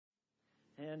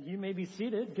And you may be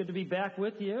seated. Good to be back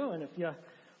with you. And if you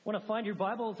want to find your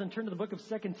Bibles and turn to the book of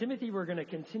 2 Timothy, we're going to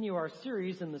continue our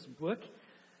series in this book.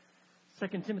 2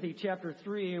 Timothy chapter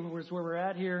 3 is where we're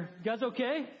at here. You guys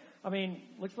okay? I mean,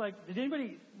 looks like, did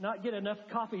anybody not get enough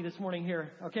coffee this morning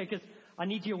here? Okay, because I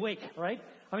need you awake, right?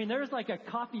 I mean, there's like a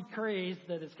coffee craze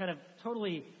that has kind of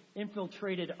totally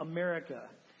infiltrated America.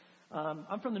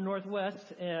 I'm from the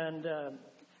Northwest, and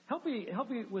help me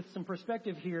with some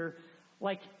perspective here.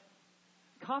 Like,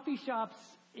 coffee shops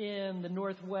in the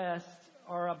Northwest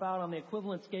are about on the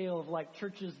equivalent scale of like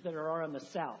churches that are in the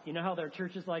South. You know how there are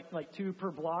churches like two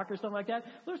per block or something like that?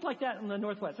 Well, there's like that in the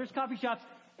Northwest. There's coffee shops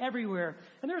everywhere.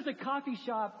 And there's a coffee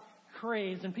shop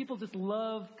craze, and people just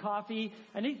love coffee.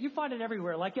 And you find it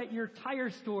everywhere. Like at your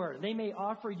tire store, they may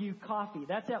offer you coffee.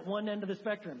 That's at one end of the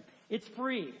spectrum. It's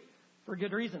free for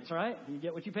good reasons, right? You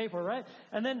get what you pay for, right?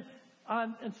 And then,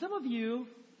 and some of you,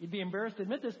 you'd be embarrassed to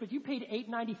admit this, but you paid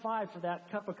 $8.95 for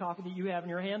that cup of coffee that you have in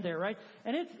your hand there, right?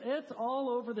 And it's all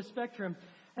over the spectrum.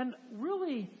 And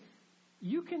really,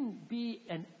 you can be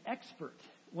an expert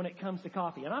when it comes to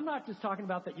coffee. And I'm not just talking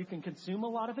about that you can consume a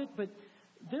lot of it, but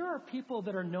there are people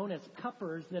that are known as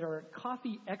cuppers that are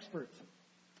coffee experts.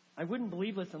 I wouldn't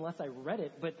believe this unless I read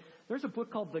it, but there's a book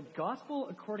called The Gospel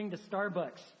According to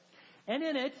Starbucks. And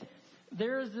in it,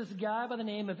 there's this guy by the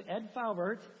name of Ed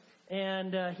Faubert.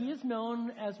 And he is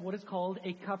known as what is called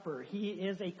a cupper. He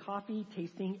is a coffee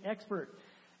tasting expert.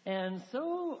 And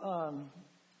so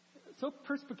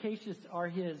perspicacious are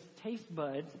his taste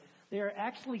buds, they are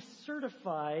actually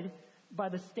certified by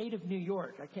the state of New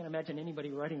York. I can't imagine anybody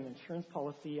writing an insurance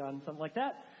policy on something like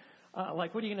that.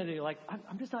 Like, what are you going to do? Like,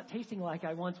 I'm just not tasting like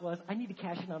I once was. I need to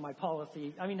cash in on my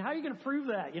policy. I mean, how are you going to prove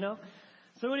that, you know?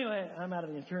 So anyway, I'm out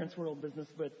of the insurance world business,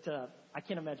 but I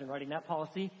can't imagine writing that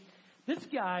policy. This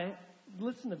guy,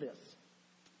 listen to this.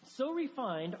 So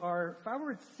refined are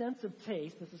Faubert's sense of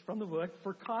taste, this is from the book,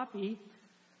 for coffee,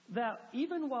 that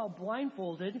even while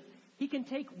blindfolded, he can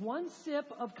take one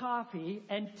sip of coffee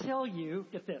and tell you,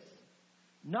 get this,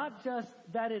 not just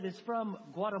that it is from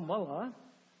Guatemala,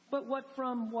 but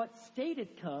from what state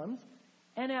it comes,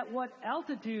 and at what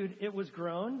altitude it was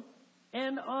grown,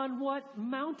 and on what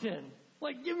mountain.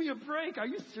 Like, give me a break. Are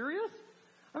you serious?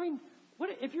 I mean, what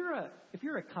if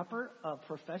you're a cupper, a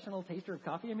professional taster of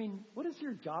coffee? I mean, what does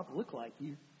your job look like?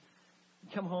 You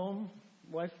come home,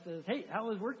 wife says, "Hey, how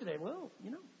was work today?" Well,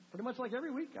 you know, pretty much like every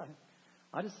week,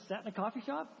 I just sat in a coffee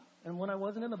shop, and when I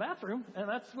wasn't in the bathroom, and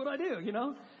that's what I do, you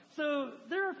know. So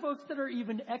there are folks that are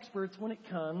even experts when it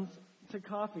comes to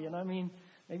coffee, and I mean,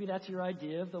 maybe that's your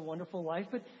idea of the wonderful life.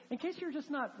 But in case you're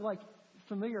just not like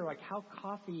familiar, like how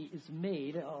coffee is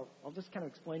made, I'll just kind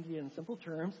of explain to you in simple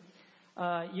terms.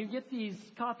 You get these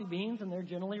coffee beans, and they're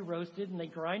generally roasted, and they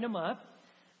grind them up,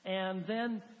 and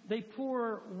then they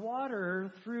pour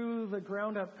water through the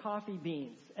ground-up coffee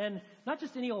beans. And not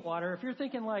just any old water. If you're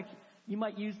thinking like you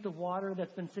might use the water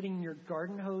that's been sitting in your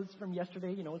garden hose from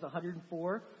yesterday, you know, it was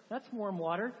 104, that's warm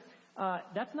water.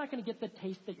 That's not going to get the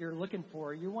taste that you're looking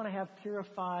for. You want to have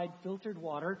purified, filtered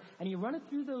water, and you run it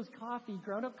through those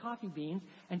ground-up coffee beans,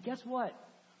 and guess what?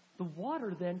 The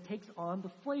water then takes on the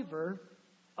flavor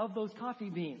of those coffee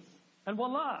beans. And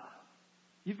voila,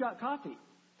 you've got coffee.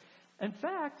 In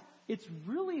fact, it's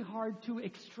really hard to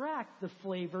extract the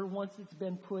flavor once it's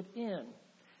been put in.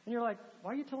 And you're like,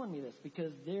 why are you telling me this?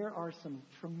 Because there are some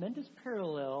tremendous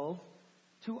parallels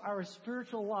to our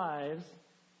spiritual lives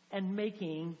and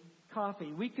making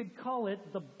coffee. We could call it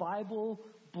the Bible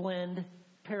blend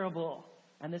parable.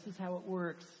 And this is how it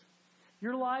works.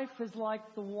 Your life is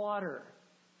like the water,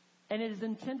 and it is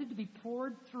intended to be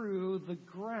poured through the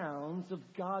grounds of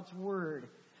God's Word.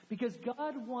 Because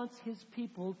God wants His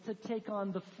people to take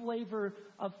on the flavor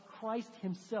of Christ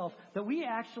Himself. That we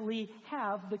actually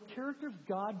have the character of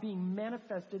God being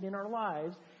manifested in our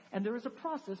lives. And there is a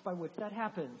process by which that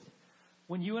happens.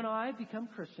 When you and I become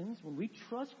Christians, when we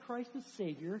trust Christ as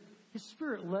Savior, His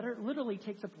Spirit literally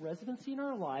takes up residency in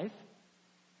our life.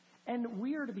 And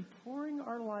we are to be pouring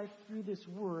our life through this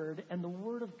Word. And the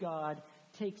Word of God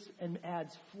takes and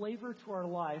adds flavor to our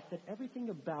life, that everything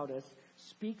about us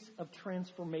speaks of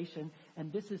transformation,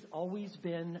 and this has always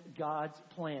been God's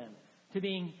plan,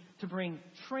 to bring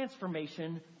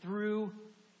transformation through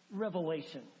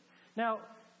revelation. Now,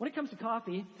 when it comes to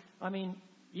coffee, I mean,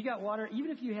 you got water, even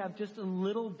if you have just a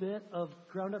little bit of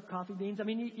ground up coffee beans, I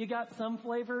mean, you got some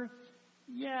flavor.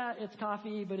 Yeah, it's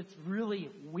coffee, but it's really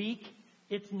weak.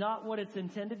 It's not what it's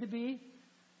intended to be.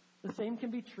 The same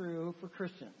can be true for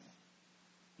Christians.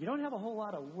 You don't have a whole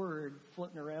lot of word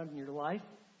floating around in your life.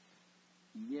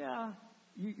 Yeah,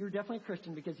 you're definitely a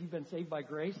Christian because you've been saved by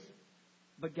grace.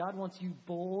 But God wants you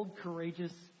bold,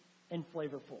 courageous, and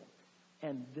flavorful.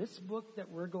 And this book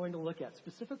that we're going to look at,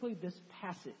 specifically this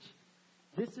passage,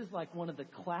 this is like one of the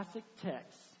classic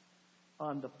texts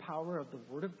on the power of the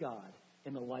Word of God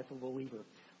in the life of a believer.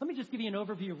 Let me just give you an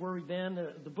overview of where we've been.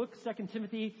 The book, 2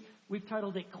 Timothy, we've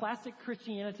titled it Classic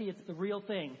Christianity. It's the real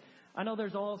thing. I know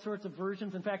there's all sorts of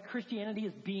versions. In fact, Christianity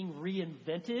is being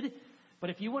reinvented. But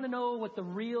if you want to know what the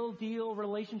real deal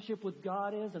relationship with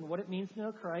God is and what it means to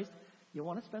know Christ, you'll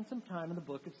want to spend some time in the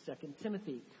book of 2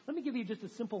 Timothy. Let me give you just a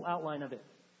simple outline of it.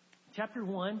 Chapter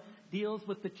 1 deals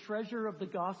with the treasure of the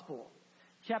gospel.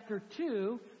 Chapter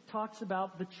 2 talks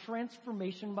about the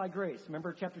transformation by grace.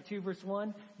 Remember chapter 2, verse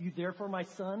 1? You therefore, my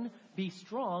son, be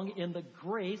strong in the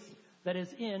grace that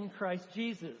is in Christ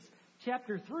Jesus.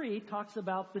 Chapter 3 talks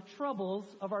about the troubles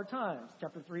of our times.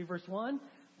 Chapter 3, verse 1,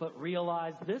 but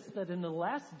realize this, that in the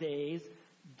last days,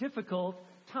 difficult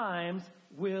times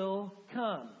will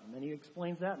come. And then he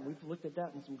explains that, and we've looked at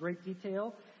that in some great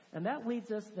detail. And that leads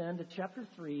us then to chapter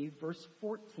 3, verse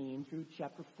 14 through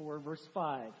chapter 4, verse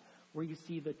 5, where you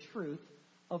see the truth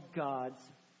of God's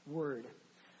Word.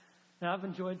 Now, I've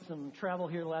enjoyed some travel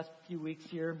here the last few weeks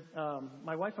here.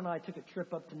 My wife and I took a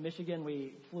trip up to Michigan.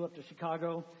 We flew up to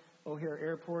Chicago, O'Hare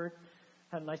Airport,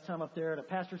 had a nice time up there at a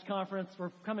pastor's conference.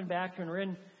 We're coming back, and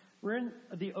we're in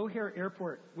the O'Hare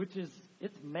Airport, which is,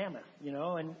 it's mammoth,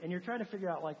 and you're trying to figure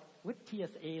out, like, what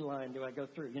TSA line do I go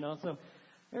through, so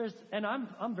and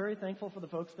I'm very thankful for the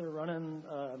folks that are running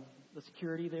the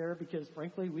security there, because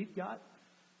frankly,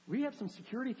 we have some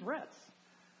security threats.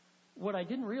 What I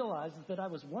didn't realize is that I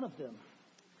was one of them.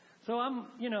 So I'm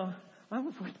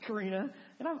with Karina,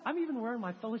 and I'm even wearing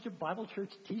my Fellowship Bible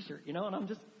Church t-shirt, and I'm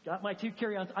just got my 2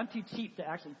 carry-ons. I'm too cheap to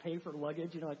actually pay for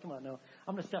luggage, like, come on, no.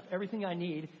 I'm going to stuff everything I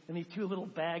need in these 2 little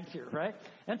bags here, right?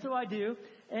 And so I do,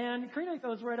 and Karina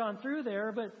goes right on through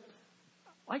there, but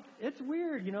like, it's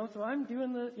weird, so I'm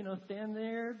doing the, stand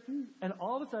there, and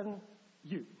all of a sudden,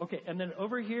 okay, and then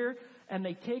over here, and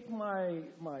they take my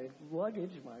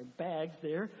luggage, my bags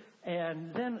there,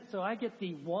 and then, so I get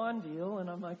the wand deal, and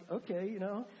I'm like, okay,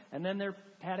 and then they're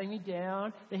patting me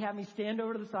down, they have me stand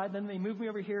over to the side, then they move me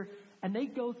over here, and they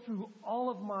go through all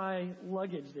of my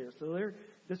luggage there. So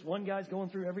this one guy's going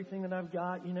through everything that I've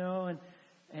got,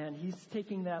 and he's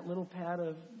taking that little pad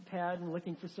and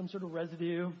looking for some sort of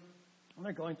residue. And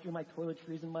they're going through my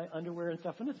toiletries and my underwear and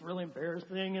stuff, and it's really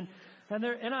embarrassing. And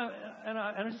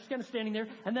I'm just kind of standing there.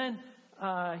 And then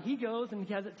he goes and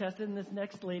he has it tested, and this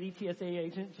next lady, TSA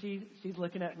agent, she's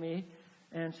looking at me,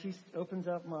 and she opens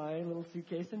up my little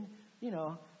suitcase, and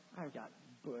I've got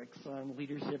books on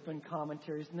leadership and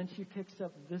commentaries, and then she picks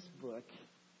up this book,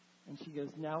 and she goes,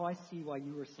 now I see why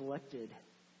you were selected.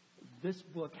 This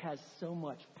book has so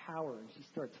much power, and she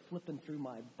starts flipping through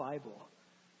my Bible.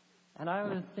 And I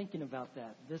was thinking about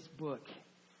that. This book,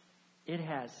 it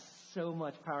has so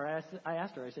much power. I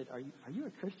asked her, I said, are you a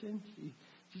Christian?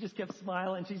 She just kept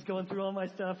smiling. She's going through all my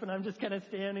stuff, and I'm just kind of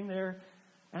standing there.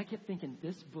 And I kept thinking,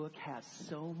 this book has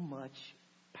so much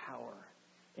power.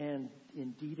 And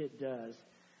indeed it does.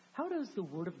 How does the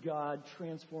Word of God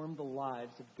transform the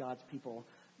lives of God's people?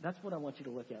 That's what I want you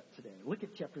to look at today. Look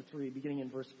at chapter 3, beginning in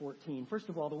verse 14. First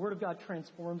of all, the Word of God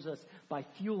transforms us by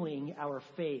fueling our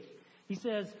faith. He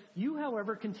says, you,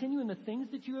 however, continue in the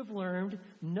things that you have learned,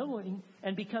 knowing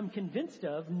and become convinced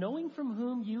of, knowing from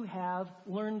whom you have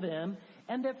learned them,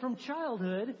 and that from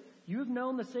childhood you have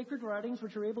known the sacred writings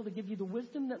which are able to give you the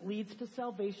wisdom that leads to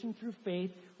salvation through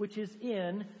faith, which is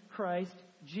in Christ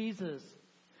Jesus.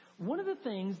 One of the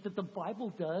things that the Bible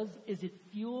does is it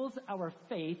fuels our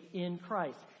faith in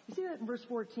Christ. You see that in verse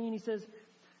 14? He says,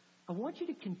 I want you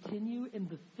to continue in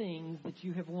the things that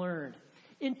you have learned.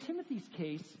 In Timothy's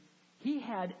case, he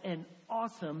had an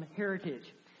awesome heritage.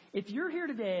 If you're here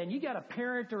today and you got a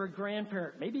parent or a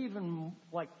grandparent, maybe even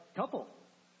like a couple,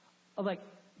 like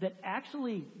that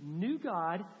actually knew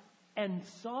God and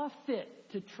saw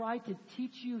fit to try to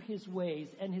teach you His ways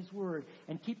and His Word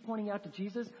and keep pointing out to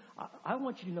Jesus, I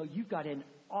want you to know you've got an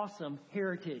awesome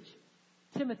heritage.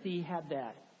 Timothy had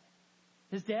that.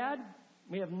 His dad,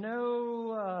 we have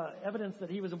no evidence that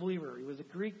he was a believer. He was a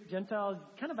Greek Gentile,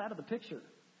 kind of out of the picture.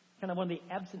 Kind of one of the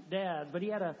absent dads, but he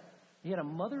had a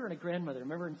mother and a grandmother.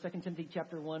 Remember in 2 Timothy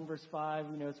chapter 1, verse 5,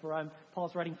 it's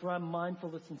Paul's writing, for I'm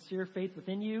mindful of the sincere faith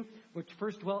within you, which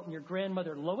first dwelt in your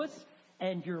grandmother Lois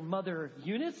and your mother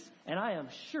Eunice, and I am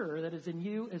sure that is in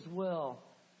you as well.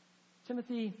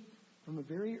 Timothy, from a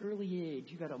very early age,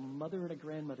 you got a mother and a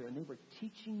grandmother, and they were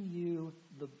teaching you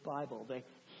the Bible, the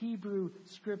Hebrew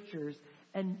Scriptures,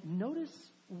 and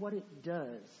notice what it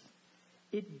does.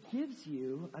 It gives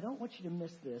you, I don't want you to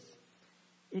miss this,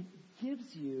 it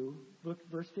gives you, look,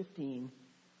 verse 15,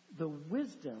 the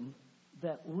wisdom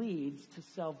that leads to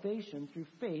salvation through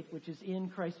faith, which is in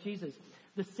Christ Jesus.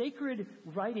 The sacred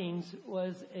writings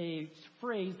was a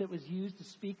phrase that was used to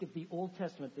speak of the Old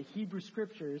Testament, the Hebrew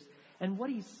Scriptures. And what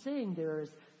he's saying there is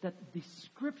that the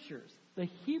Scriptures, the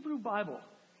Hebrew Bible,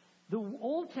 the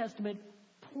Old Testament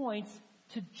points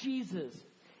to Jesus.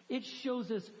 It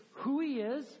shows us who he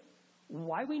is,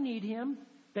 why we need him,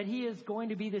 that he is going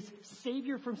to be this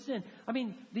Savior from sin. I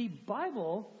mean, the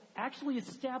Bible actually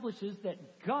establishes that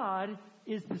God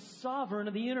is the sovereign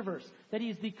of the universe, that he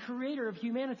is the creator of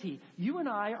humanity. You and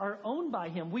I are owned by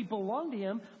him. We belong to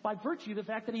him by virtue of the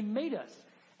fact that he made us.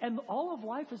 And all of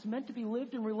life is meant to be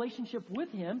lived in relationship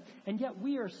with him, and yet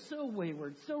we are so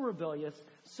wayward, so rebellious,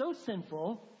 so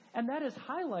sinful, and that is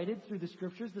highlighted through the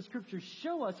Scriptures. The Scriptures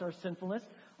show us our sinfulness.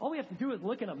 All we have to do is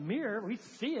look in a mirror. We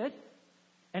see it.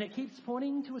 And it keeps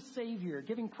pointing to a Savior,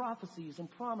 giving prophecies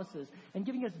and promises, and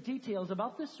giving us details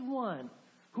about this one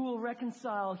who will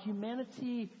reconcile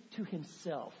humanity to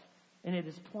himself. And it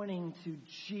is pointing to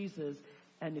Jesus.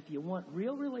 And if you want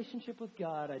real relationship with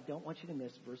God, I don't want you to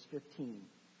miss verse 15.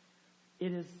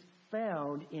 It is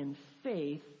found in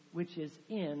faith, which is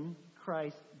in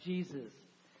Christ Jesus.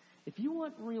 If you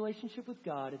want a relationship with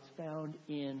God, it's found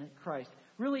in Christ.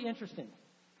 Really interesting.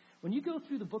 When you go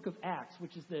through the book of Acts,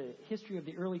 which is the history of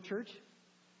the early church,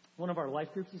 one of our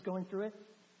life groups is going through it,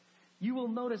 you will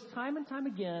notice time and time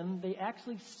again they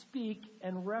actually speak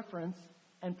and reference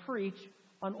and preach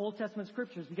on Old Testament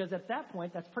scriptures, because at that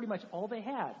point, that's pretty much all they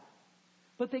had.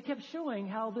 But they kept showing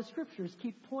how the scriptures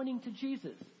keep pointing to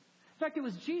Jesus. In fact, it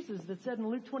was Jesus that said in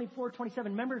Luke 24:27,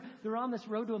 remember, they're on this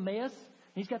road to Emmaus,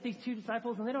 and he's got these two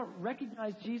disciples, and they don't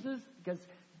recognize Jesus because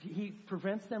he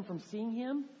prevents them from seeing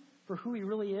him for who he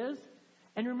really is.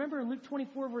 And remember in Luke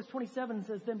 24, verse 27, it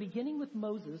says, then beginning with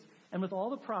Moses and with all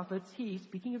the prophets, he,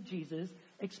 speaking of Jesus,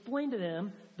 explained to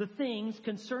them the things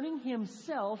concerning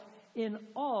himself in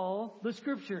all the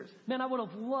scriptures. Man, I would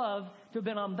have loved to have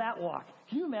been on that walk.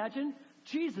 Can you imagine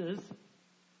Jesus,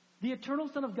 the eternal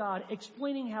Son of God,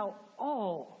 explaining how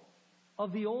all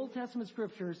of the Old Testament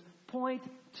scriptures point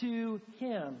to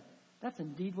him? That's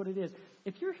indeed what it is.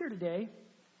 If you're here today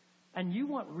and you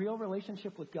want real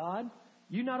relationship with God,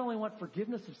 you not only want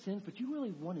forgiveness of sins, but you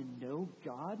really want to know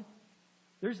God.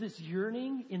 There's this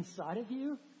yearning inside of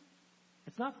you.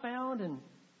 It's not found in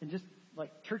just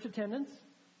like church attendance,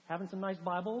 having some nice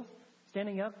Bibles,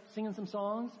 standing up, singing some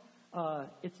songs.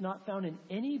 It's not found in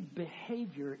any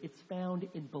behavior. It's found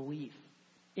in belief,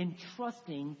 in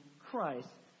trusting Christ.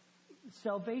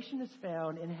 Salvation is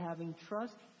found in having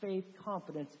trust, faith,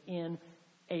 confidence in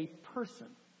a person,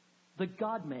 the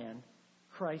God-man,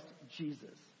 Christ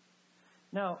Jesus.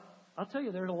 Now, I'll tell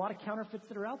you, there are a lot of counterfeits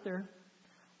that are out there.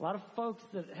 A lot of folks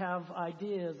that have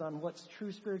ideas on what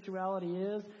true spirituality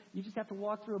is. You just have to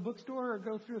walk through a bookstore or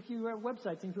go through a few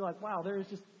websites and feel like, wow, there's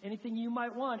just anything you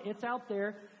might want. It's out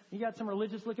there. You got some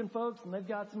religious-looking folks, and they've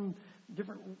got some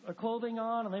different clothing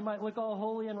on, and they might look all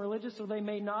holy and religious, or they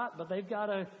may not, but they've got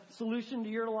a solution to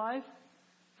your life.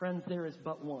 Friends, there is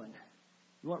but one.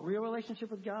 You want real relationship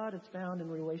with God? It's found in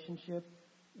relationship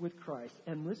with Christ.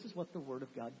 And this is what the Word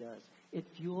of God does. It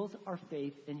fuels our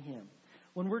faith in him.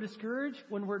 When we're discouraged,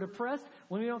 when we're depressed,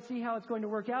 when we don't see how it's going to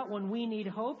work out, when we need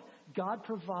hope, God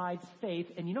provides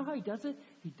faith. And you know how he does it?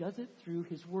 He does it through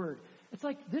his Word. It's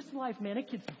like this life, man, it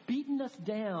keeps beating us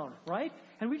down, right?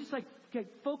 And we just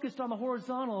get focused on the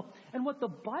horizontal. And what the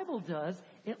Bible does,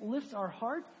 it lifts our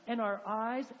heart and our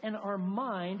eyes and our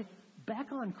mind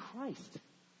back on Christ.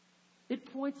 It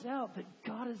points out that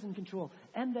God is in control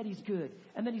and that he's good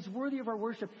and that he's worthy of our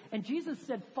worship. And Jesus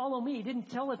said, follow me. He didn't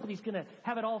tell us that he's going to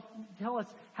have it all, tell us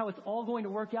how it's all going to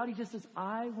work out. He just says,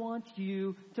 I want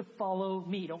you to follow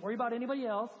me. Don't worry about anybody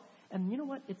else. And you know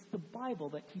what? It's the Bible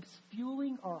that keeps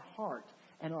fueling our heart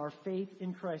and our faith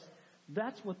in Christ.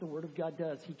 That's what the Word of God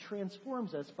does. He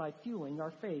transforms us by fueling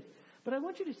our faith. But I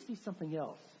want you to see something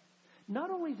else. Not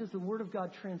only does the Word of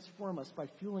God transform us by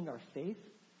fueling our faith,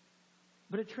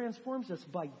 but it transforms us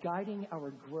by guiding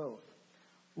our growth.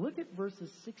 Look at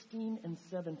verses 16 and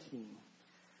 17.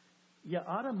 You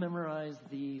ought to memorize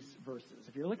these verses.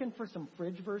 If you're looking for some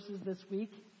fridge verses this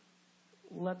week,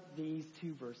 let these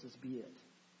two verses be it.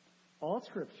 All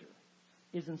Scripture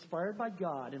is inspired by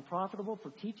God and profitable for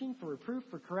teaching, for reproof,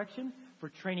 for correction, for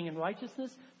training in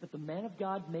righteousness, that the man of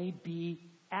God may be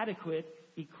adequate,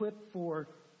 equipped for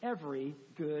every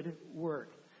good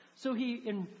work. So he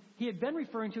had been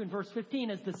referring to in verse 15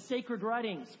 as the sacred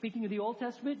writings. Speaking of the Old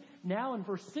Testament, now in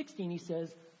verse 16 he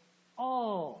says,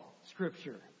 all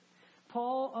Scripture.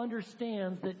 Paul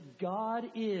understands that God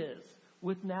is,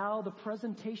 with now the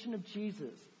presentation of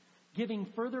Jesus, giving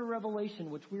further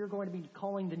revelation, which we are going to be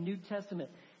calling the New Testament.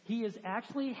 he is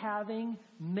actually having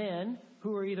men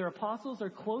who are either apostles or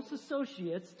close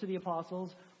associates to the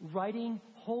apostles writing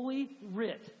Holy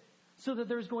Writ, so that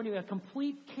there's going to be a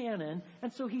complete canon.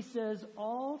 And so he says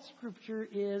all Scripture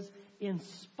is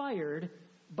inspired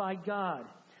by God.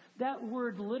 That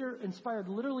word inspired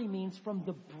literally means from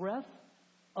the breath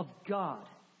of God.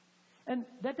 And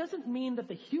that doesn't mean that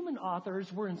the human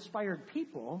authors were inspired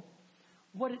people.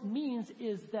 What it means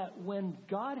is that when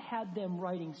God had them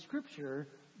writing Scripture,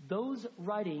 those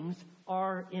writings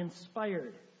are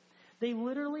inspired. They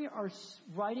literally are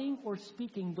writing or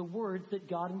speaking the words that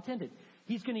God intended.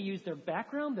 He's going to use their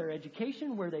background, their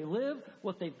education, where they live,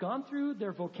 what they've gone through,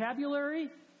 their vocabulary.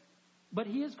 But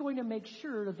he is going to make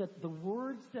sure that the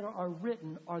words that are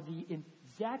written are the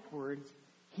exact words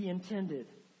he intended.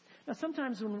 Now,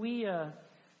 sometimes when we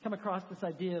come across this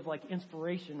idea of like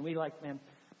inspiration, we like, man,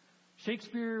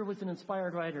 Shakespeare was an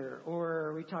inspired writer.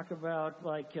 Or we talk about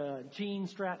like Jean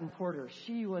Stratton Porter.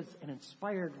 She was an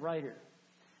inspired writer.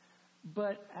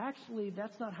 But actually,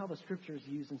 that's not how the Scriptures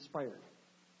use inspired.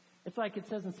 It's like it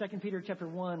says in 2 Peter chapter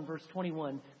 1, verse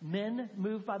 21, men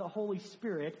moved by the Holy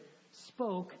Spirit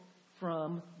spoke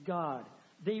from God.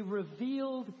 They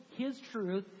revealed his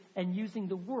truth and using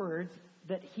the words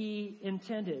that he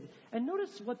intended. And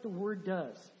notice what the word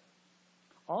does.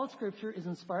 All Scripture is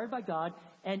inspired by God,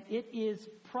 and it is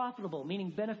profitable, meaning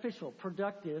beneficial,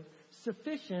 productive,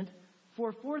 sufficient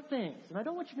for four things. And I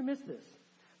don't want you to miss this.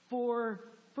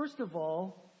 First of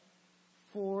all,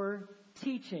 for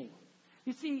teaching.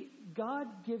 You see, God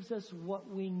gives us what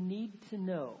we need to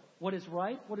know. What is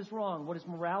right, what is wrong, what is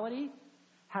morality,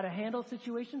 how to handle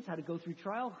situations, how to go through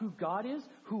trial, who God is,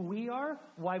 who we are,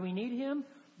 why we need him,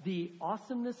 the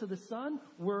awesomeness of the Son,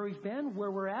 where we've been, where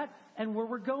we're at, and where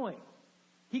we're going.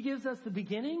 He gives us the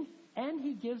beginning, and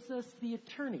he gives us the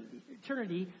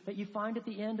eternity that you find at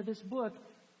the end of this book.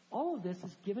 All of this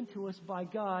is given to us by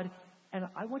God, and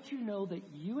I want you to know that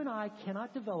you and I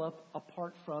cannot develop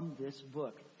apart from this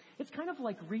book. It's kind of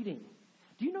like reading.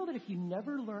 Do you know that if you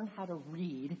never learn how to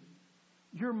read,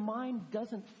 your mind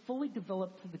doesn't fully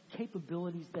develop to the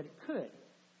capabilities that it could?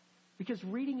 Because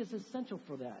reading is essential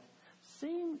for that.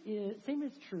 Same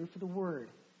is true for the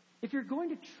Word. If you're going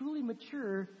to truly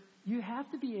mature, you have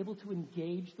to be able to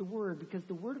engage the Word, because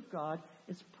the Word of God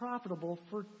is profitable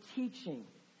for teaching.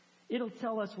 It'll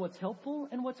tell us what's helpful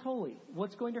and what's holy,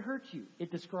 what's going to hurt you.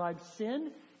 It describes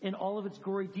sin in all of its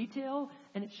gory detail,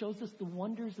 and it shows us the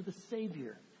wonders of the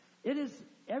Savior. It is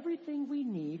everything we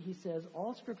need. He says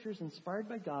all Scripture is inspired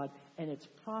by God, and it's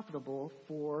profitable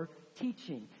for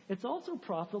teaching. It's also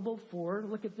profitable for,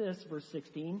 look at this, verse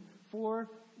 16, for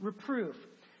reproof.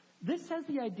 This has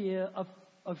the idea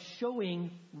of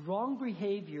showing wrong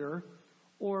behavior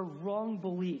or wrong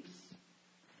beliefs.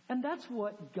 And that's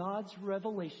what God's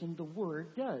revelation, the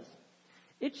Word, does.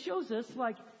 It shows us,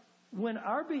 like, when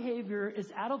our behavior is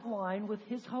out of line with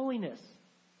his holiness,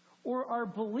 or our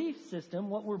belief system,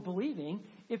 what we're believing,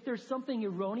 if there's something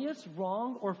erroneous,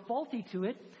 wrong, or faulty to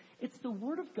it, it's the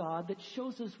Word of God that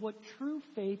shows us what true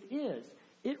faith is.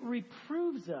 It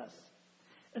reproves us.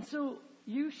 And so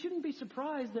you shouldn't be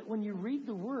surprised that when you read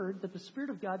the Word, that the Spirit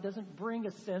of God doesn't bring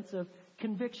a sense of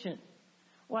conviction.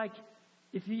 Like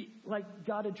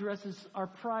God addresses our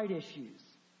pride issues,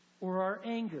 or our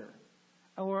anger,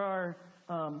 or our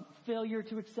failure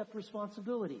to accept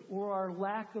responsibility, or our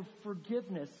lack of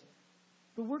forgiveness.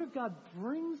 The Word of God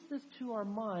brings this to our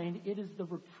mind. It is the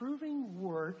reproving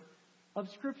work of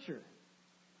Scripture.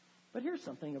 But here's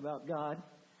something about God.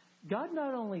 God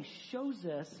not only shows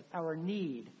us our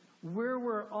need, where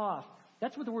we're off.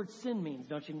 That's what the word sin means,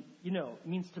 don't you? You know, it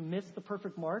means to miss the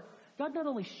perfect mark. God not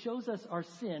only shows us our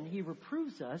sin, he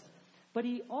reproves us, but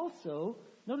he also,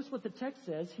 notice what the text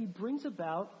says, he brings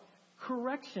about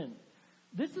correction.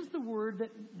 This is the word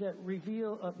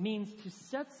that means to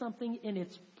set something in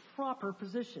its proper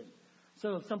position.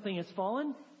 So if something has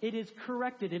fallen, it is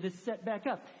corrected. It is set back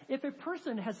up. If a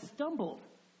person has stumbled,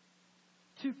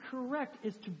 to correct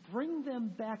is to bring them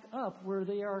back up where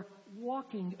they are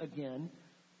walking again.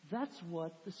 That's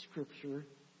what the Scripture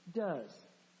does.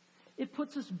 It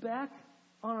puts us back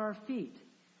on our feet.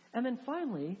 And then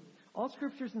finally, all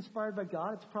Scripture is inspired by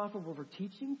God. It's profitable for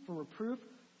teaching, for reproof,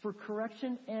 for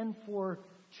correction, and for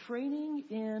training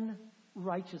in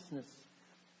righteousness.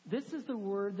 This is the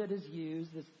word that is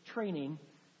used, this training,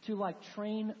 to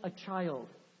train a child.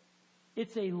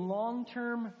 It's a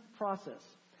long-term process.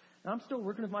 Now, I'm still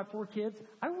working with my 4 kids.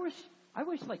 I wish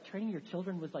training your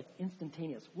children was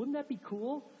instantaneous. Wouldn't that be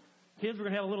cool? Kids, we're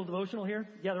going to have a little devotional here.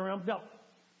 Gather around. Go.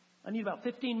 I need about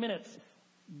 15 minutes.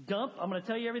 Dump. I'm going to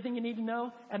tell you everything you need to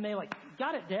know. And they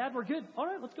got it, Dad. We're good. All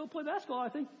right, let's go play basketball, I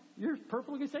think. you're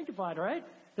perfectly sanctified, right?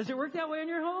 Does it work that way in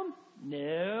your home?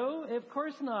 No, of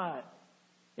course not.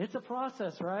 It's a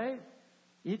process, right?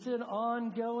 It's an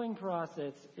ongoing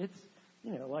process. It's,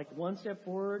 like one step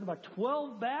forward, about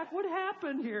 12 back. What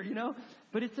happened here,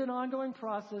 But it's an ongoing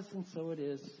process, and so it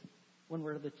is when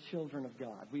we're the children of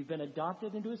God. We've been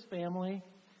adopted into His family.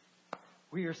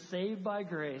 We are saved by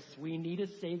grace. We need a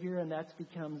Savior, and that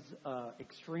becomes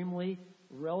extremely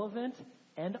relevant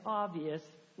and obvious,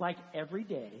 like every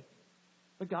day.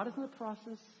 But God is in the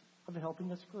process of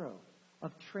helping us grow,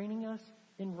 of training us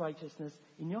in righteousness.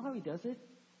 You know how He does it?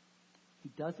 He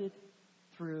does it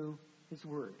through His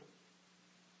Word.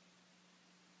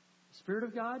 The Spirit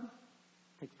of God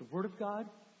takes the Word of God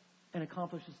and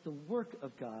accomplishes the work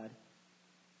of God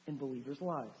in believers'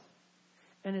 lives.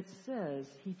 And it says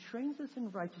He trains us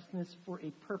in righteousness for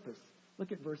a purpose.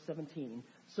 Look at verse 17.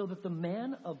 So that the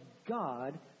man of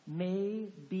God may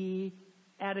be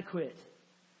adequate.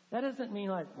 That doesn't mean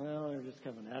like, well, they're just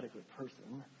kind of an adequate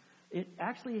person. It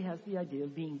actually has the idea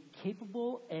of being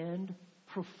capable and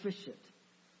proficient.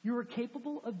 You are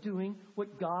capable of doing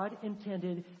what God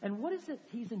intended. And what is it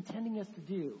He's intending us to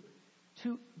do?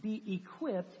 To be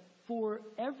equipped for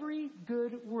every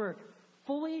good work.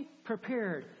 Fully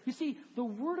prepared. You see, the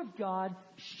Word of God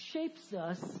shapes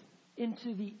us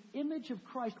into the image of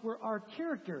Christ, where our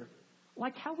character,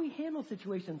 like how we handle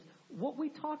situations, what we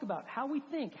talk about, how we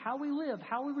think, how we live,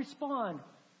 how we respond,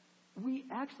 we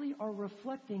actually are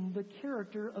reflecting the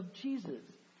character of Jesus.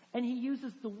 And He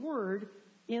uses the Word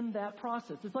in that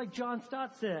process. It's like John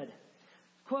Stott said,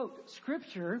 quote,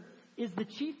 Scripture is the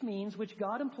chief means which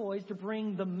God employs to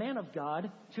bring the man of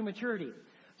God to maturity.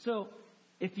 So,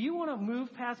 if you want to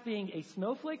move past being a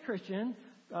snowflake Christian,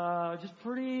 just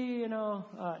pretty,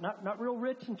 not real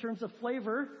rich in terms of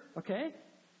flavor, okay?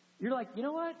 You're like, you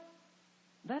know what?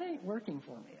 That ain't working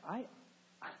for me.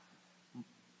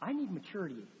 I need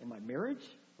maturity in my marriage,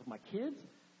 with my kids,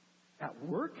 at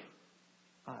work,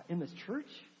 in this church.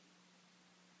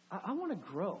 I want to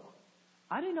grow.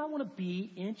 I do not want to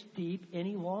be inch deep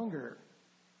any longer.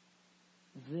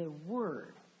 The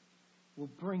Word will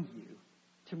bring you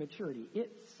to maturity.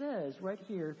 It says right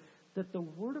here that the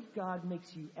Word of God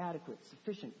makes you adequate,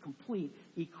 sufficient, complete,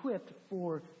 equipped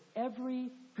for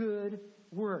every good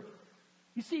work.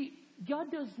 You see,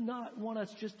 God does not want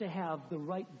us just to have the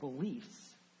right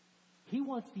beliefs. He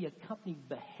wants the accompanied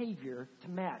behavior to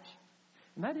match.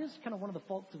 And that is kind of one of the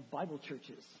faults of Bible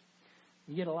churches.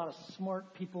 You get a lot of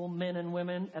smart people, men and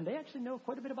women, and they actually know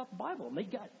quite a bit about the Bible. And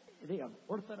they have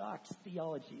orthodox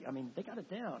theology. I mean, they got it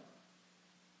down.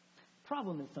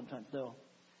 Problem is sometimes, though,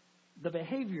 the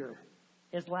behavior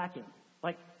is lacking.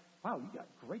 Like, wow, you got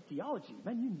great theology.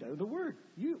 Man, you know the Word.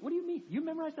 What do you mean? You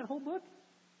memorized that whole book?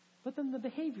 But then the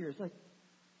behavior is like,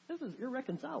 this is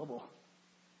irreconcilable.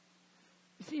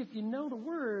 You see, if you know the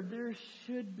Word, there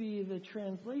should be the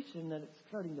translation that it's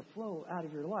starting to flow out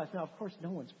of your life. Now, of course,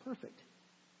 no one's perfect.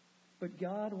 But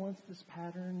God wants this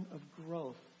pattern of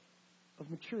growth, of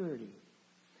maturity.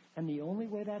 And the only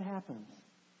way that happens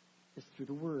is through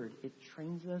the Word. It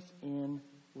trains us in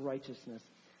righteousness.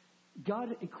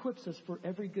 God equips us for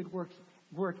every good work,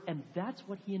 and that's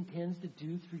what He intends to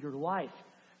do through your life.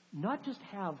 Not just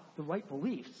have the right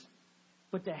beliefs,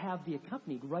 but to have the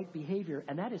accompanied right behavior.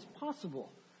 And that is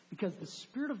possible because the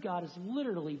Spirit of God has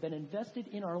literally been invested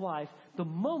in our life the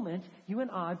moment you and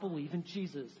I believe in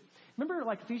Jesus. Remember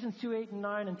like Ephesians 2, 8, and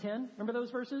 9, and 10? Remember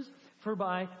those verses? For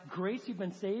by grace you've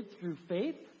been saved through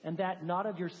faith, and that not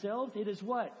of yourselves. It is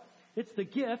what? It's the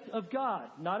gift of God,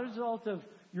 not a result of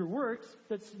your works,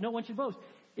 that no one should boast.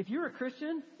 If you're a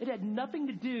Christian, it had nothing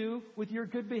to do with your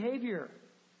good behavior.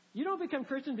 You don't become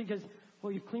Christian because,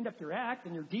 well, you've cleaned up your act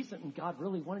and you're decent and God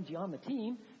really wanted you on the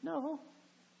team. No.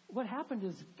 What happened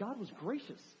is God was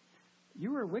gracious.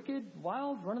 You were wicked,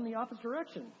 wild, running the opposite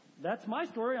direction. That's my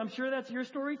story. I'm sure that's your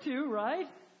story too, right?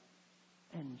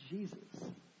 And Jesus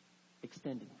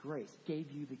extended grace,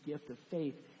 gave you the gift of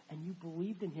faith, and you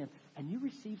believed in Him, and you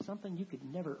received something you could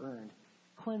never earn.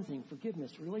 Cleansing,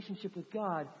 forgiveness, relationship with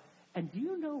God. And do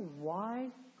you know why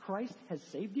Christ has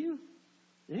saved you?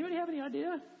 Does anybody have any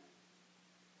idea?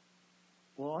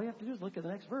 Well, all you have to do is look at the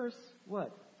next verse.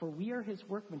 What? For we are His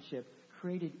workmanship,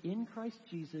 created in Christ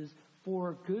Jesus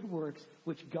for good works,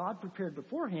 which God prepared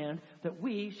beforehand that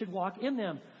we should walk in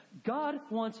them. God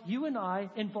wants you and I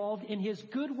involved in His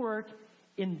good work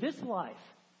in this life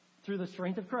through the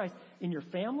strength of Christ. In your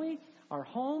family, our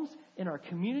homes, in our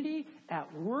community,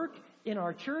 at work, in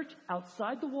our church,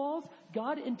 outside the walls.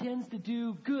 God intends to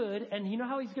do good, and you know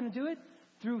how He's going to do it?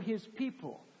 Through His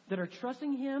people that are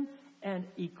trusting Him and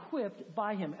equipped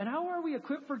by Him. And how are we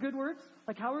equipped for good works?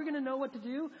 Like, how are we going to know what to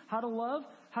do, how to love,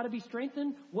 how to be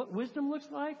strengthened, what wisdom looks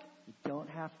like? You don't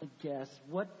have to guess.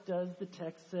 What does the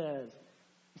text says?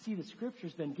 You see, the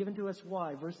Scripture's been given to us.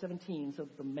 Why? Verse 17, so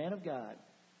that the man of God,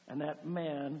 and that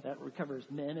man that recovers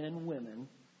men and women,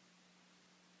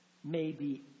 may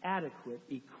be adequate,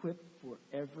 equipped for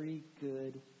every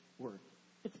good work.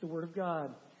 It's the Word of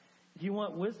God. If you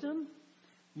want wisdom,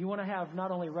 you want to have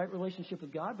not only right relationship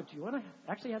with God, but you want to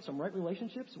actually have some right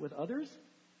relationships with others,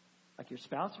 like your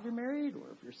spouse if you're married,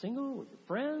 or if you're single, with your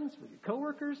friends, with your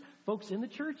coworkers, folks in the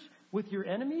church, with your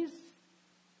enemies.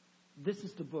 This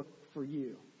is the book for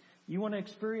you. You want to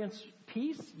experience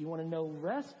peace. You want to know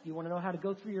rest. You want to know how to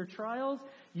go through your trials.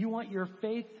 You want your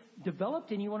faith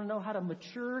developed, and you want to know how to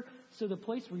mature to the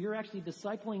place where you're actually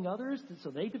discipling others so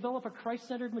they develop a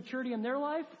Christ-centered maturity in their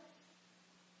life.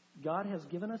 God has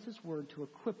given us His Word to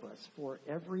equip us for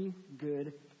every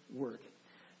good work.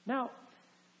 Now,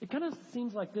 it kind of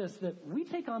seems like this, that we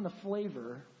take on the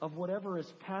flavor of whatever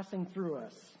is passing through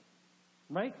us,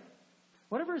 right?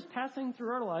 Whatever is passing through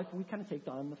our life, we kind of take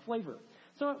on the flavor.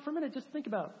 So for a minute, just think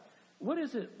about, what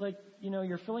is it like,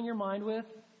 you're filling your mind with?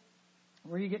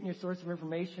 Where are you getting your source of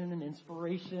information and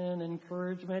inspiration and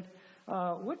encouragement?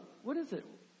 What is it?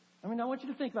 I want you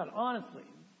to think about it, honestly.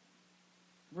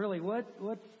 Really, what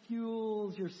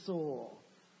fuels your soul?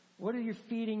 What are you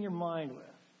feeding your mind with?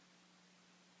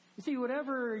 You see,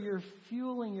 whatever you're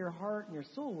fueling your heart and your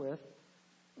soul with,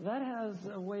 that has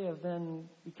a way of then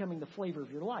becoming the flavor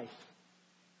of your life.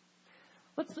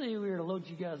 Let's say we were to load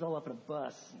you guys all up in a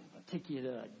bus and take you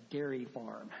to a dairy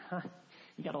farm.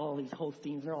 You got all these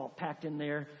Holsteins, they're all packed in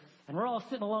there, and we're all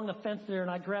sitting along the fence there,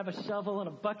 and I grab a shovel and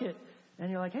a bucket, and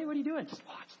you're like, hey, what are you doing? Just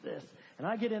watch this. And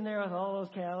I get in there with all those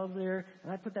cows there,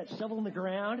 and I put that shovel in the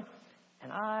ground,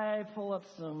 and I pull up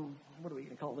some, what are we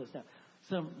going to call this now?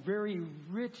 Some very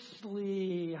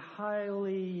richly,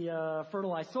 highly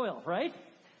fertilized soil, right?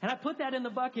 And I put that in the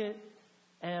bucket,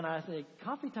 and I say,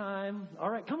 coffee time.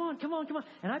 All right, come on.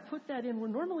 And I put that in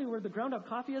normally where the ground up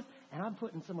coffee is, and I'm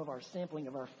putting some of our sampling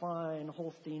of our fine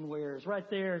Holstein wares right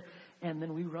there. And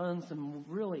then we run some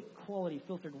really quality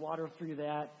filtered water through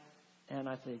that. And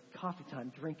I say, coffee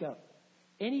time, drink up.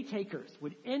 Any takers?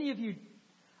 Would any of you?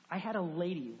 I had a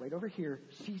lady right over here.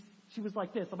 She was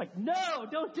like this. I'm like, no,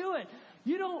 don't do it.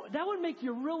 That would make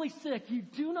you really sick. You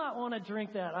do not want to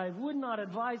drink that. I would not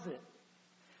advise it.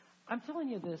 I'm telling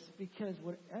you this because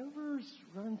whatever's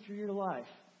running through your life,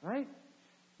 right?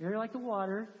 You're like the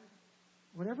water.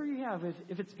 Whatever you have,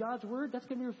 if it's God's Word, that's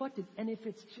going to be reflected. And if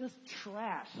it's just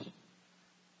trash,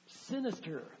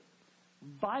 sinister,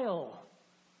 vile,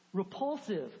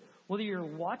 repulsive, whether you're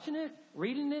watching it,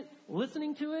 reading it,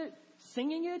 listening to it,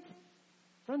 singing it,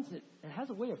 friends, it has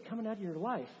a way of coming out of your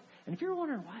life. And if you're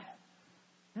wondering, why,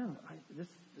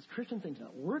 this Christian thing's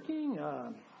not working,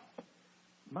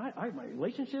 my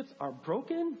relationships are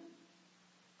broken,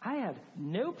 I have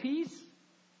no peace,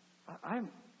 I'm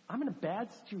in a bad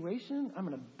situation, I'm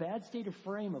in a bad state of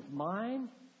frame of mind.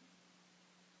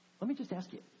 Let me just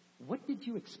ask you, what did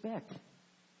you expect?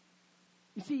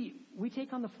 You see, we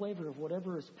take on the flavor of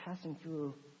whatever is passing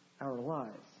through our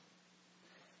lives.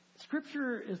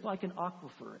 Scripture is like an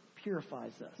aquifer. It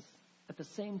purifies us. At the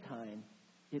same time,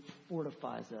 it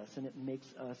fortifies us and it makes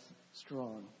us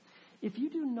strong. If you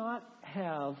do not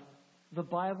have the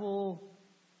Bible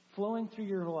flowing through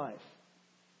your life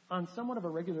on somewhat of a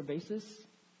regular basis,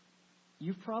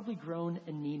 you've probably grown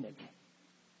anemic.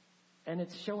 And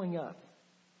it's showing up.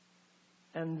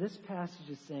 And this passage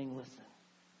is saying, listen,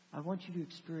 I want you to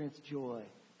experience joy,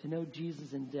 to know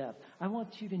Jesus in depth. I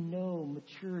want you to know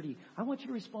maturity. I want you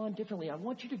to respond differently. I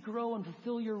want you to grow and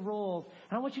fulfill your roles.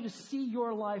 And I want you to see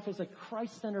your life as a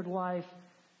Christ-centered life.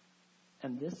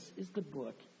 And this is the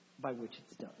book by which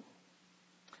it's done.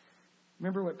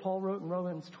 Remember what Paul wrote in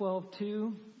Romans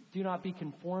 12:2? Do not be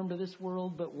conformed to this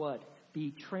world, but what?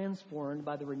 Be transformed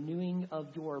by the renewing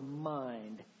of your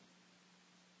mind.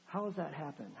 How does that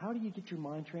happen? How do you get your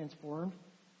mind transformed?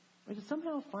 By just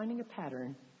somehow finding a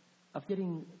pattern of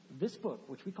getting this book,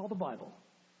 which we call the Bible,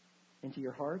 into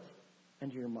your heart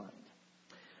and to your mind.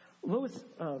 Lois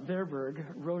Verberg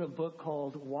wrote a book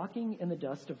called Walking in the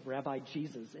Dust of Rabbi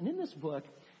Jesus. And in this book,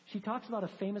 she talks about a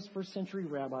famous first century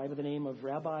rabbi by the name of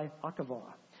Rabbi Akiva.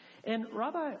 And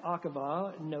Rabbi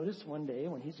Akiva noticed one day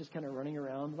when he's just kind of running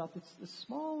around about this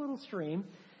small little stream,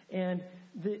 and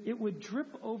it would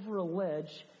drip over a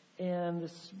ledge, and the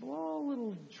small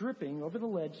little dripping over the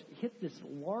ledge hit this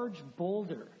large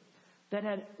boulder that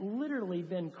had literally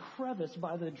been creviced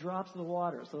by the drops of the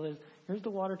water. So here's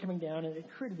the water coming down, and it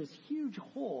created this huge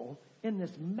hole in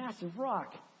this massive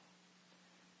rock.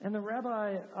 And the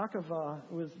Rabbi Akava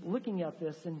was looking at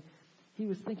this, and he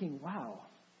was thinking, wow,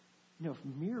 if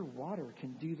mere water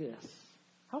can do this,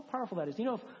 how powerful that is.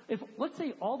 If let's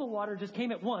say all the water just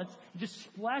came at once, and just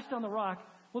splashed on the rock,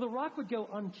 well, the rock would go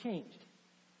unchanged.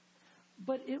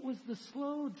 But it was the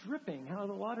slow dripping, how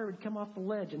the water would come off the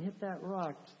ledge and hit that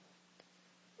rock.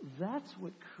 That's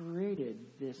what created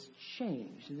this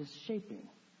change, this shaping.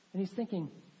 And he's thinking,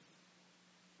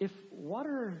 if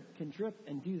water can drip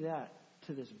and do that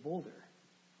to this boulder,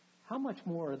 how much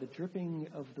more the dripping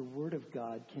of the Word of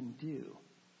God can do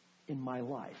in my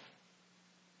life?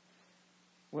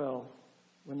 Well,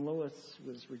 when Lois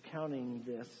was recounting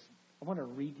this, I want to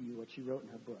read to you what she wrote in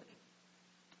her book.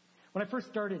 When I first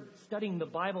started studying the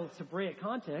Bible's Hebraic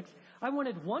context, I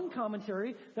wanted one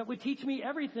commentary that would teach me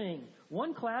everything,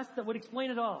 one class that would explain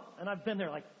it all. And I've been there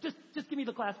like, just give me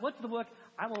the class. What's the book?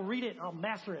 I will read it. I'll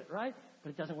master it, right? But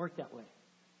it doesn't work that way.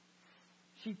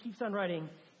 She keeps on writing,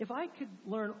 if I could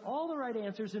learn all the right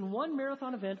answers in one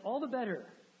marathon event, all the better.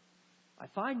 I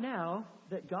find now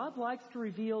that God likes to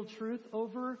reveal truth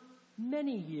over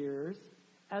many years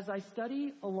as I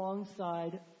study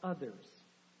alongside others.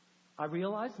 I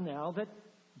realize now that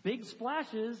big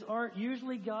splashes aren't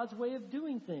usually God's way of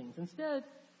doing things. Instead,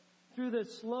 through the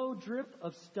slow drip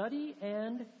of study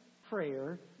and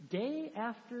prayer, day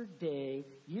after day,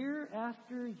 year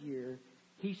after year,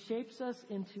 He shapes us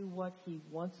into what He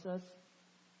wants us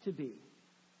to be.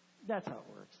 That's how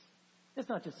it works. It's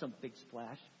not just some big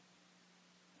splash.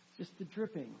 It's just the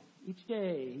dripping each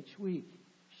day, each week,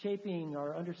 shaping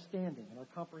our understanding and our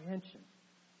comprehension.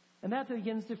 And that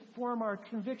begins to form our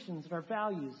convictions and our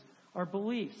values, our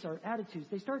beliefs, our attitudes.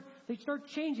 They start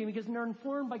changing because they're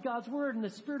informed by God's Word and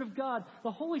the Spirit of God. The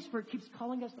Holy Spirit keeps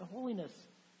calling us to holiness.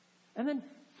 And then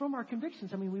from our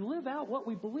convictions, we live out what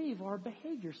we believe, our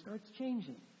behavior starts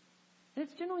changing. And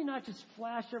it's generally not just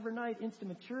flash overnight, instant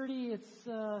maturity. It's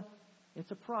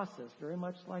a process, very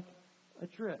much like a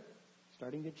drip,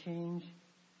 starting to change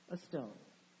a stone.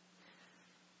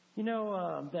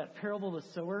 That parable of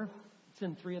the sower? It's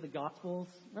in 3 of the Gospels.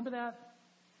 Remember that?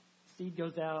 Seed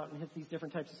goes out and hits these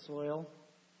different types of soil,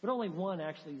 but only one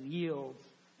actually yields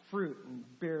fruit and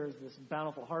bears this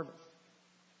bountiful harvest.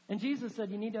 And Jesus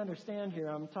said, you need to understand here,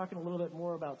 I'm talking a little bit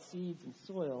more about seeds and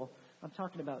soil. I'm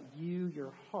talking about you,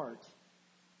 your heart,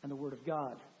 and the Word of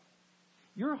God.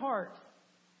 Your heart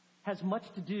has much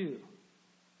to do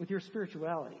with your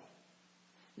spirituality.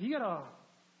 If you got a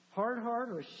hard heart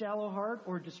or a shallow heart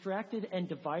or a distracted and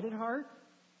divided heart,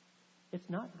 it's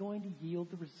not going to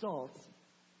yield the results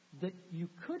that you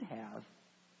could have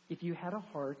if you had a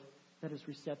heart that is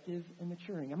receptive and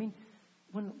maturing.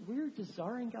 When we're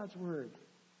desiring God's Word,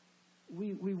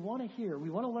 we want to hear, we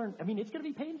want to learn. It's going to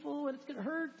be painful and it's going to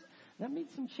hurt. That means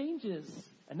some changes.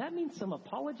 And that means some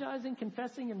apologizing,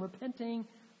 confessing, and repenting.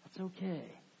 That's okay.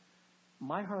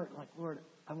 My heart, Lord,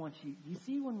 I want you. You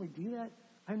see when we do that?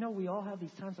 I know we all have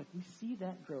these times we see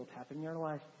that growth happening in our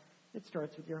life. It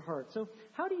starts with your heart. So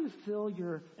how do you fill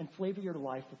and flavor your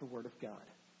life with the Word of God?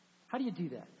 How do you do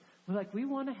that? We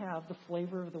want to have the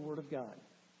flavor of the Word of God.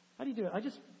 How do you do it? I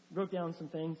just wrote down some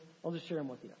things. I'll just share them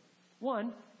with you.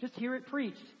 1, just hear it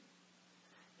preached.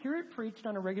 Hear it preached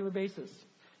on a regular basis.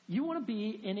 You want to be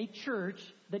in a church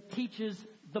that teaches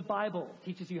the Bible,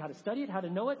 teaches you how to study it, how to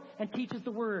know it, and teaches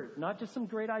the Word. Not just some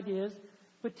great ideas,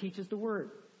 but teaches the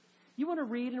Word. You want to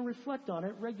read and reflect on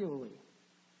it regularly.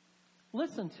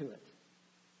 Listen to it.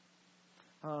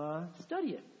 Study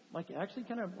it. Actually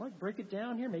kind of break it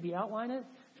down here, maybe outline it.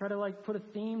 Try to put a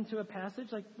theme to a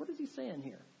passage. What is he saying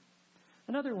here?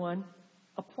 Another one,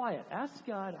 apply it. Ask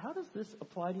God, how does this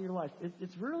apply to your life?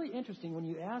 It's really interesting when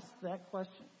you ask that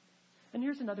question. And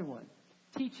here's another one.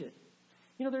 Teach it.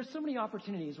 There's so many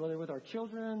opportunities, whether with our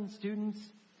children, students,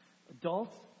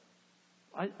 adults.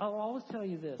 I'll always tell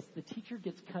you this. The teacher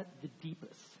gets cut the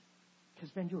deepest.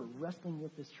 Because, man, you're wrestling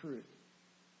with this truth.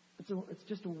 It's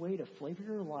just a way to flavor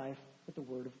your life with the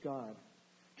Word of God.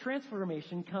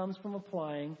 Transformation comes from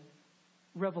applying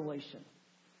revelation.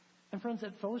 And friends,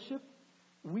 at Fellowship,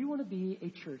 we want to be a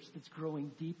church that's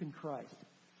growing deep in Christ.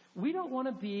 We don't want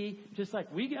to be just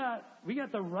we got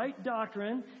the right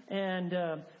doctrine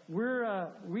and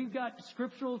we've got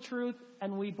scriptural truth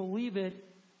and we believe it.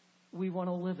 We want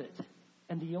to live it.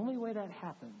 And the only way that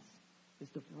happens is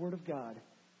the Word of God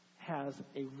has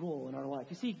a role in our life.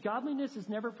 You see, godliness is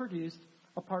never produced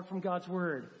apart from God's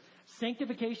Word.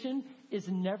 Sanctification is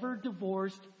never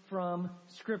divorced from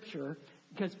Scripture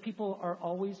because people are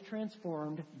always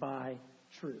transformed by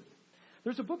truth.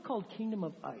 There's a book called Kingdom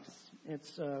of Ice.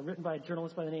 It's written by a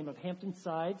journalist by the name of Hampton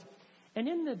Sides. And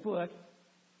in the book,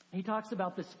 he talks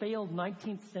about this failed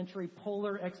 19th century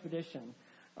polar expedition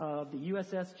the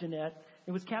USS Jeanette.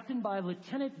 It was captained by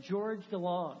Lieutenant George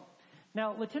DeLong.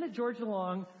 Now, Lieutenant George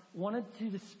DeLong wanted to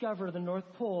discover the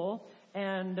North Pole,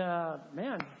 and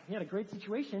he had a great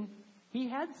situation. He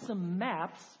had some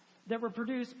maps that were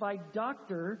produced by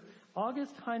Dr.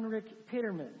 August Heinrich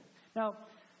Petermann. Now,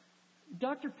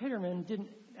 Dr. Petermann didn't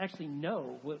actually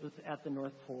know what was at the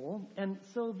North Pole, and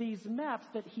so these maps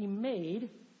that he made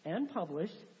and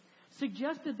published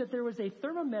suggested that there was a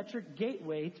thermometric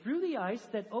gateway through the ice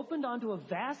that opened onto a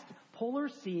vast polar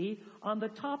sea on the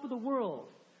top of the world,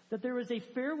 that there was a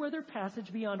fair weather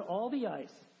passage beyond all the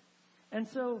ice. And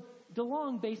so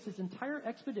DeLong based his entire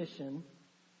expedition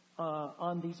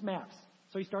on these maps.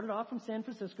 So he started off from San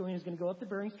Francisco, and he was going to go up the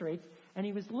Bering Straits, and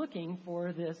he was looking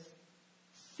for this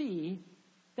sea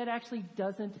that actually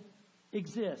doesn't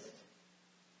exist.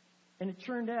 And it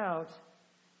turned out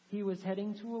he was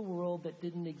heading to a world that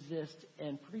didn't exist,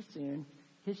 and pretty soon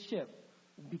his ship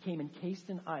became encased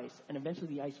in ice, and eventually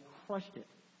the ice crushed it.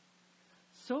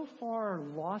 So far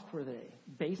lost were they,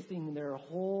 basing their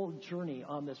whole journey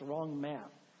on this wrong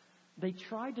map. They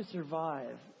tried to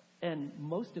survive, and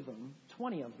most of them,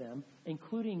 20 of them,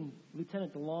 including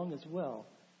Lieutenant DeLong as well,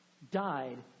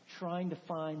 died trying to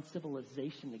find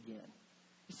civilization again.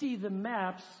 You see, the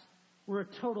maps were a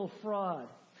total fraud.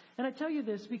 And I tell you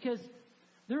this because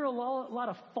there are a lot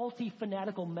of faulty,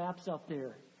 fanatical maps out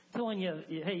there telling you,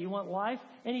 hey, you want life?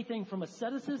 Anything from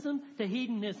asceticism to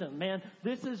hedonism, man,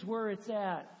 this is where it's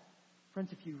at.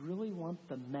 Friends, if you really want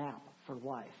the map for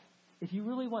life, if you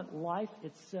really want life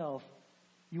itself,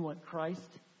 you want Christ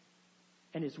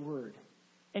and His Word.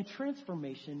 And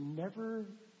transformation never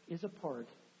is apart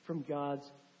from God's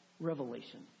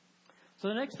revelation. So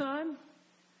the next time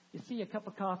you see a cup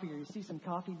of coffee or you see some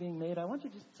coffee being made, I want you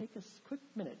to just take a quick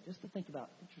minute just to think about,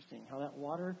 interesting, how that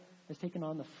water has taken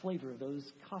on the flavor of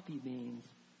those coffee beans.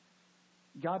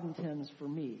 God intends for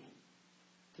me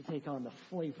to take on the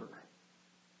flavor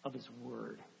of His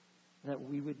Word, that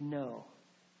we would know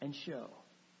and show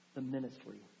the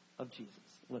ministry of Jesus.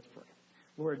 Let's pray.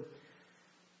 Lord,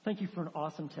 thank you for an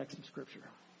awesome text of Scripture.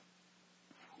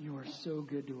 You are so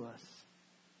good to us.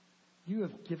 You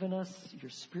have given us your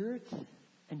Spirit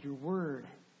and your Word,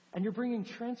 and you're bringing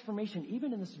transformation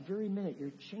even in this very minute.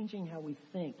 You're changing how we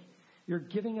think. You're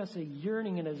giving us a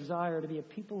yearning and a desire to be a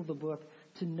people of the book,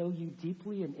 to know you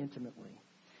deeply and intimately.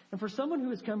 And for someone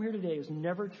who has come here today who's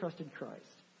never trusted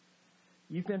Christ,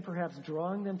 you've been perhaps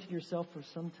drawing them to yourself for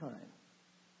some time.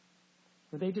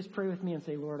 Would they just pray with me and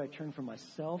say, Lord, I turn from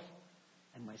myself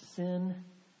and my sin,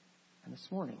 and this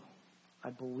morning I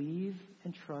believe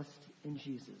and trust in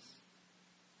Jesus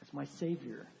as my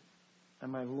Savior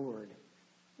and my Lord.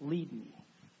 Lead me,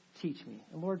 teach me.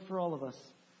 And Lord, for all of us,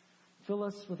 fill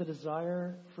us with a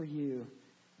desire for you.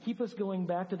 Keep us going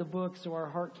back to the book so our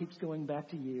heart keeps going back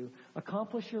to you.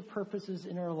 Accomplish your purposes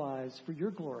in our lives for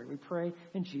your glory. We pray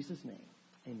in Jesus' name.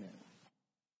 Amen.